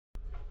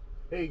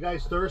Hey, you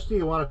guys thirsty?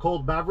 You want a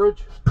cold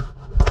beverage?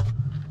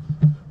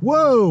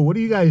 Whoa, what are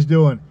you guys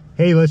doing?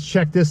 Hey, let's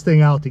check this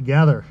thing out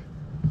together.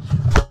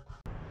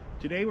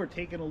 Today we're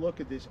taking a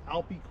look at this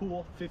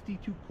Alpicool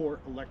 52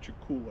 quart electric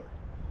cooler.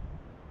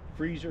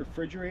 Freezer,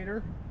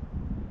 refrigerator,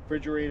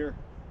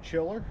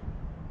 chiller.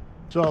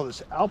 So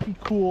this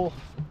Alpicool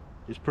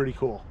is pretty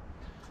cool.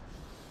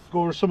 Let's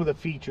go over some of the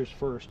features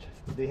first.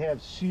 They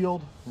have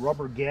sealed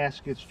rubber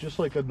gaskets just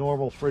like a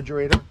normal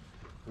refrigerator.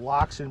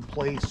 Locks in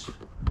place,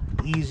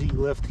 easy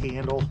lift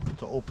handle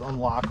to open,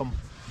 unlock them.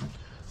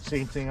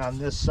 Same thing on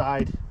this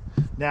side.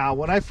 Now,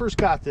 when I first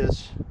got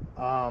this,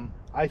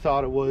 I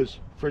thought it was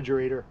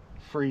refrigerator,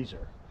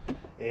 freezer.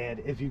 And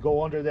if you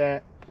go under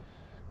that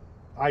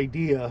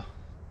idea,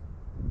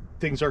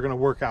 things are going to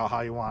work out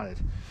how you want it.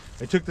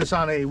 I took this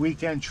on a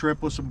weekend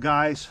trip with some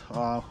guys.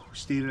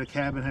 Stayed at a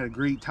cabin, had a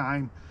great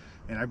time,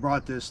 and I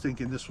brought this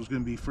thinking this was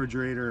going to be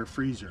refrigerator or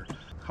freezer.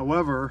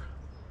 However,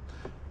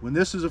 when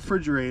this is a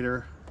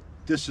refrigerator,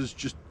 this is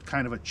just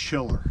kind of a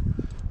chiller.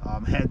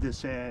 Had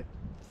this at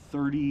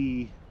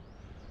 39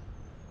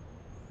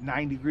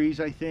 degrees,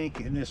 I think,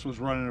 and this was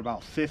running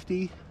about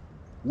 50,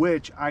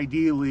 which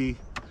ideally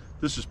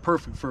this is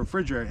perfect for a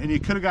refrigerator. And you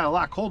could have got a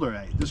lot colder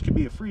at it. This could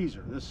be a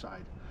freezer, this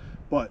side,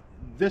 but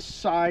this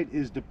side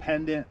is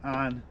dependent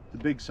on the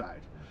big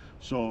side.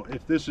 So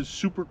if this is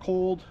super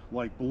cold,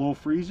 like below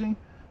freezing,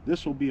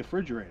 this will be a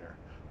refrigerator,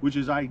 which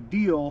is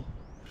ideal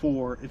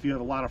for if you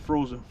have a lot of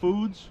frozen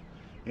foods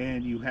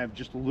and you have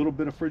just a little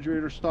bit of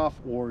refrigerator stuff,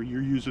 or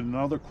you're using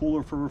another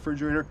cooler for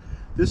refrigerator.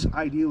 This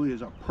ideally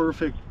is a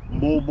perfect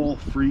mobile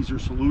freezer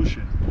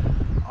solution.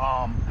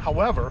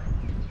 However,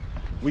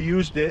 we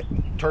used it,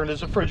 turned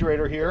as a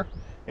refrigerator here,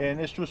 and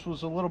this just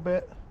was a little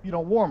bit, you know,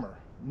 warmer.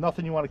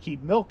 Nothing you want to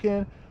keep milk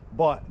in,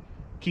 but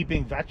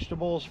keeping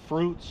vegetables,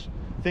 fruits,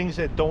 things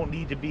that don't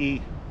need to be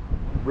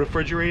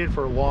refrigerated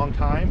for a long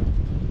time,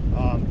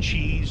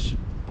 cheese,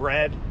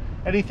 bread,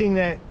 anything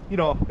that, you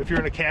know, if you're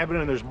in a cabin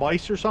and there's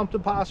mice or something,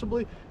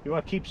 possibly you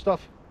want to keep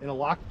stuff in a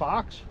locked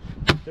box,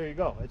 there you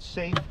go. It's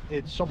safe,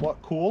 it's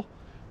somewhat cool,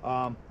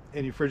 and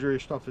your refrigerator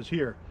stuff is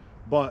here.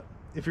 But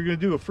if you're going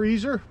to do a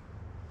freezer,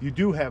 you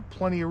do have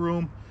plenty of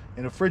room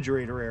in a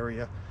refrigerator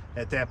area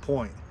at that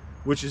point,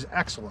 which is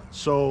excellent.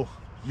 So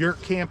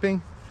yurt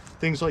camping,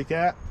 things like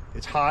that,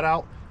 it's hot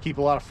out, keep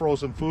a lot of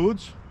frozen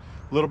foods,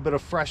 a little bit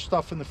of fresh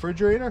stuff in the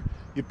refrigerator.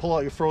 You pull out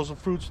your frozen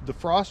fruits,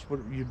 defrost,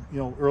 you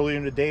know, early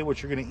in the day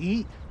what you're going to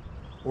eat,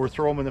 or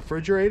throw them in the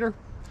refrigerator,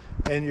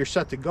 and you're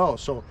set to go.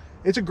 So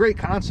it's a great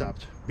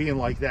concept being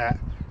like that.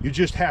 You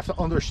just have to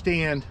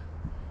understand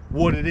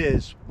what it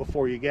is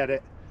before you get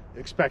it,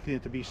 expecting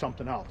it to be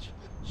something else.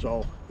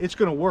 So it's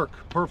going to work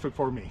perfect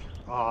for me.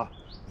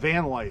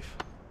 Van life,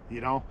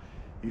 you know,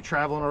 you're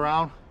traveling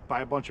around,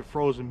 buy a bunch of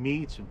frozen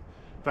meats and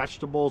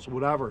vegetables,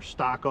 whatever,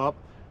 stock up,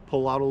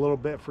 pull out a little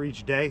bit for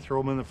each day,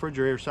 throw them in the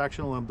refrigerator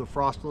section, let them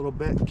defrost a little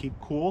bit, keep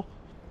cool,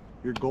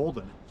 you're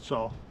golden.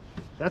 So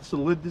that's the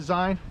lid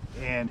design,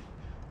 and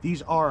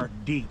these are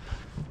deep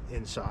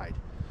inside.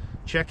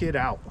 Check it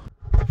out.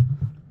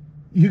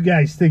 You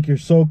guys think you're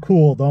so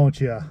cool,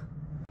 don't you?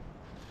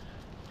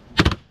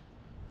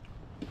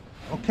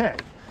 Okay,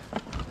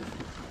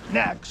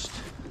 next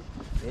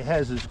it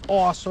has this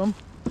awesome,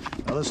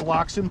 now this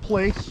locks in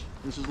place,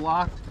 this is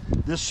locked,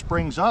 this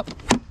springs up,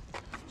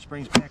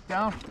 springs back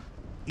down,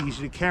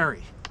 easy to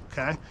carry.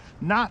 Okay,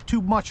 not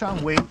too much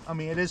on weight. I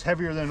mean, it is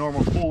heavier than a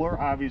normal cooler,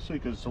 obviously,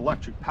 because it's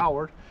electric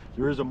powered.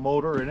 There is a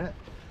motor in it,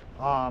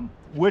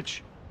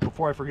 which,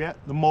 before I forget,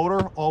 the motor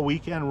all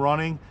weekend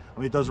running. I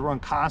mean, it doesn't run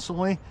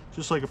constantly,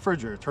 just like a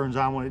refrigerator. It turns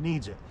on when it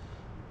needs it.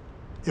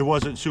 It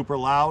wasn't super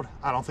loud.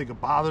 I don't think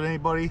it bothered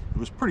anybody. It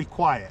was pretty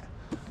quiet.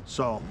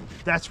 So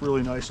that's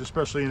really nice,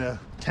 especially in a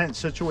tent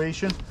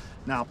situation.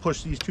 Now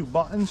push these two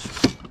buttons.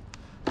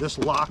 This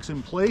locks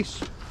in place,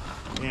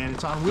 and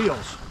it's on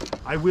wheels.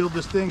 I wheeled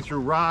this thing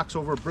through rocks,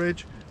 over a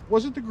bridge.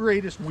 Wasn't the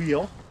greatest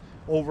wheel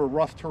over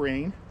rough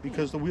terrain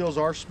because the wheels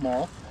are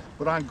small,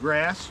 but on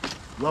grass,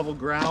 level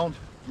ground,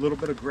 a little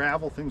bit of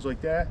gravel, things like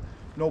that,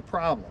 no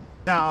problem.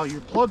 Now your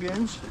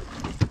plug-ins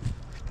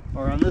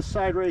are on this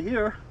side right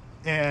here,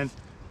 and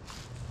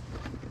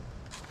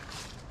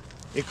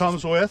it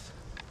comes with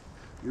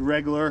your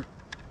regular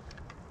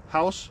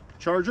house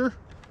charger,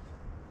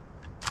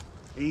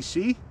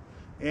 AC,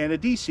 and a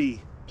DC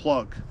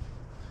plug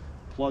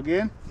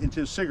in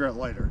into a cigarette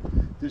lighter.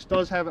 This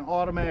does have an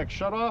automatic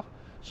shutoff,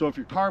 so if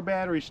your car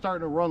battery's starting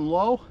to run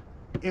low,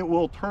 it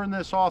will turn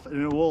this off and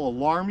it will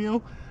alarm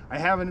you. I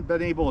haven't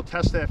been able to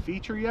test that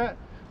feature yet,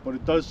 but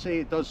it does say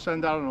it does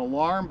send out an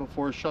alarm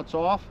before it shuts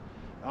off.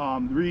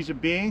 The reason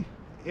being,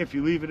 if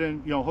you leave it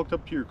in, you know, hooked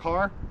up to your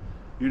car,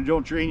 you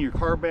don't drain your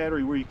car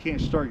battery where you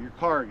can't start your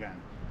car again.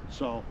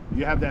 So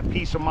you have that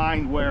peace of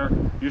mind where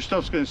your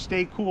stuff's going to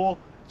stay cool.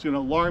 It's going to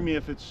alarm you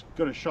if it's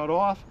going to shut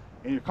off,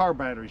 and your car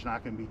battery's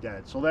not going to be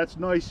dead. So that's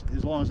nice.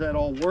 As long as that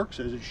all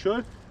works as it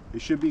should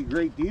be a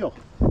great deal.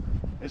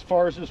 As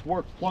far as this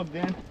works plugged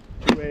in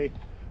to a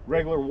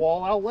regular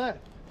wall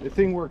outlet, the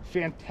thing worked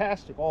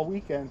fantastic all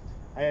weekend.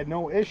 I had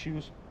no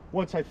issues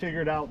once I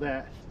figured out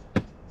that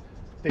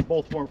they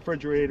both weren't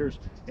refrigerators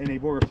and they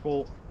were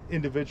both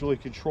individually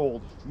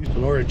controlled. So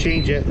in order to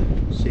change it,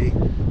 see,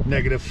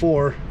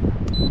 -4,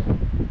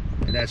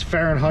 and that's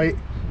Fahrenheit,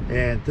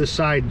 and this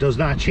side does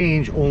not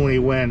change only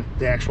when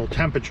the actual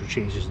temperature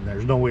changes, and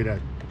there's no way to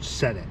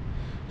set it.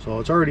 So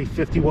it's already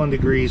 51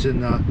 degrees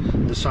in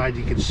the side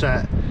you can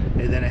set,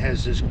 and then it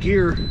has this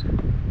gear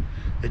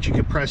that you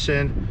can press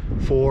in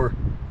for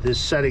this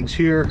settings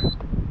here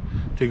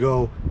to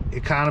go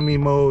economy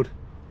mode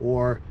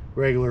or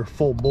regular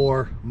full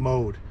bore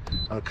mode.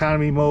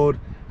 Economy mode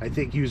I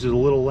think uses a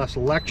little less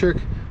electric,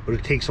 but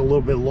it takes a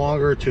little bit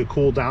longer to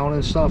cool down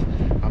and stuff.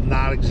 I'm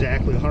not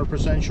exactly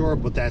 100% sure,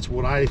 but that's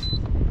what I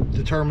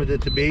determined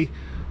it to be.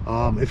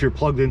 If you're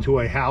plugged into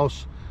a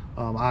house,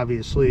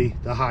 obviously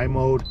the high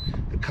mode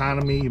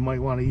economy you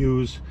might want to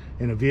use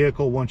in a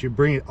vehicle once you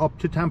bring it up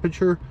to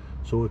temperature,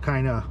 so it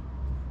kind of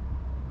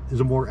is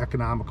a more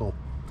economical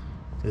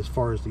as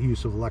far as the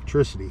use of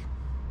electricity.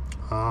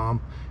 And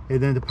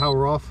then to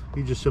power off,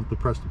 you just simply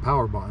press the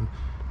power button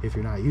if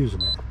you're not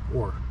using it,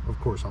 or of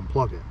course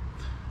unplug it.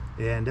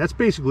 And that's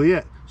basically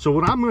it. So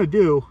what I'm going to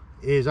do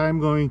is I'm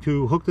going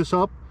to hook this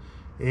up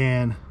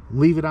and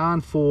leave it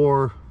on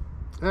for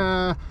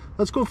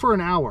let's go for an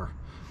hour.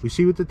 We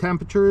see what the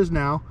temperature is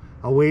now.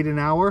 I'll wait an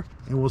hour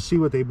and we'll see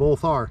what they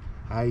both are.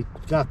 I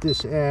got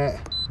this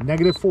at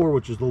 -4,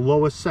 which is the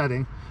lowest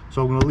setting,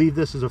 so I'm going to leave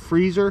this as a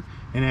freezer,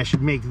 and I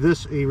should make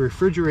this a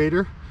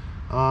refrigerator.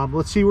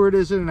 Let's see where it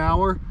is in an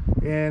hour,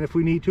 and if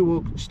we need to,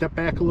 we'll step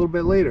back a little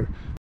bit later.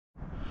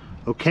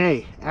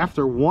 Okay,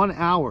 after 1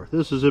 hour,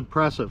 this is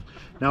impressive.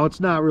 Now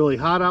it's not really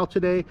hot out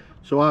today,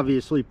 so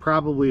obviously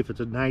probably if it's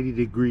a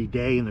 90-degree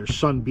day and there's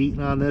sun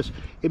beating on this,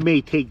 it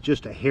may take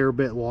just a hair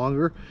bit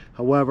longer.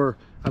 However,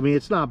 I mean,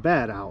 it's not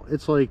bad out.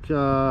 It's like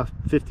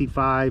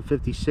 55,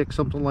 56,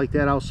 something like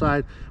that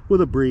outside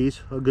with a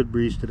breeze, a good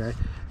breeze today.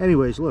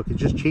 Anyways, look, it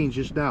just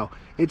changes now.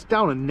 It's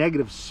down to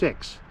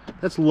 -6.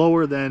 That's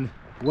lower than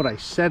what I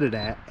set it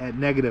at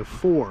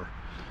 -4.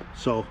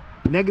 So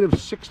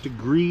 -6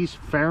 degrees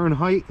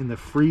Fahrenheit in the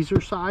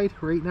freezer side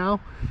right now,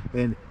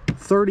 and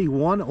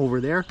 31 over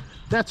there.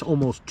 That's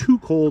almost too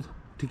cold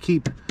to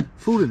keep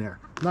food in there.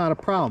 Not a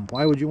problem.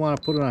 Why would you want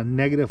to put it on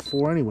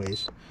 -4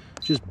 anyways?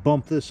 Just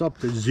bump this up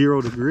to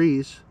 0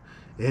 degrees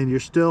and you're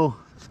still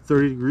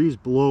 30 degrees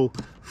below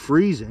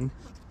freezing,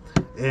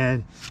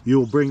 and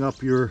you'll bring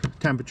up your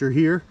temperature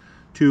here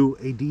to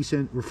a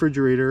decent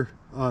refrigerator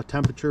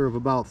temperature of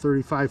about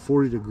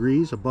 35-40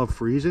 degrees above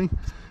freezing.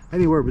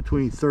 Anywhere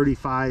between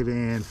 35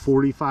 and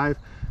 45,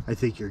 I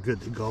think you're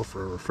good to go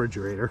for a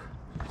refrigerator.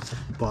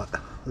 But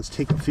let's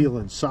take a feel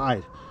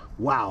inside.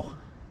 Wow,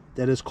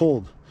 that is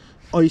cold.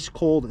 Ice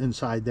cold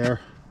inside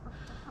there.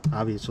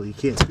 Obviously you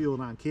can't feel it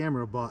on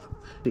camera, but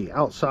the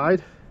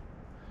outside,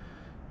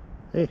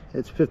 hey,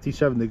 it's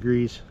 57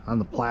 degrees on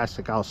the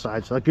plastic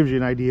outside, so that gives you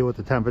an idea what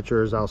the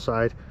temperature is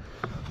outside.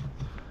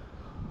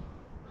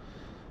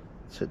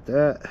 Let's hit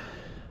that,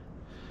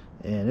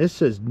 and this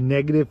says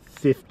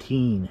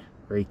 -15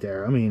 right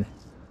there. I mean,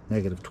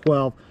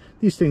 -12.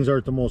 These things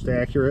aren't the most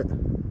accurate.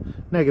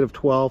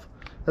 -12,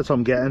 that's what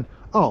I'm getting.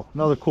 Oh,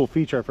 another cool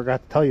feature I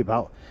forgot to tell you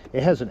about.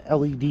 It has an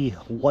LED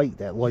light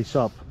that lights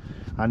up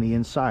on the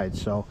inside,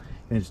 so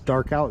when it's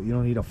dark out, you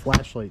don't need a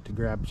flashlight to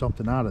grab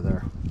something out of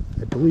there.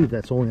 I believe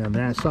that's only on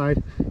that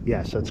side.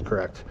 Yes, that's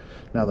correct.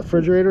 Now the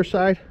refrigerator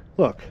side,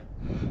 look,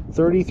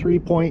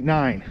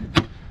 33.9.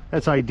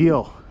 That's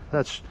ideal.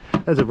 That's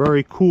a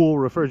very cool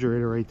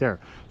refrigerator right there.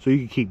 So you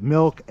can keep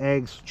milk,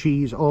 eggs,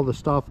 cheese, all the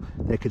stuff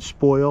that could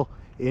spoil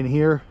in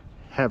here,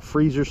 have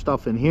freezer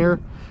stuff in here,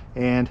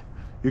 and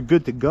you're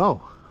good to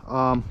go.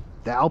 The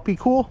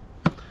Alpicool,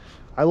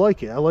 I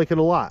like it. I like it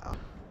a lot.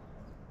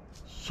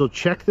 So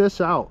check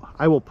this out.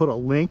 I will put a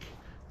link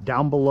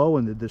down below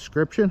in the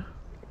description.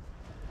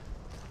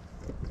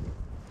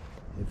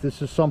 If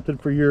this is something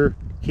for your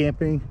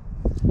camping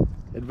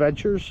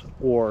adventures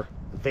or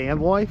van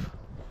life,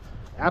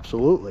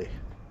 absolutely.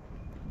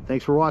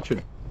 Thanks for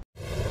watching.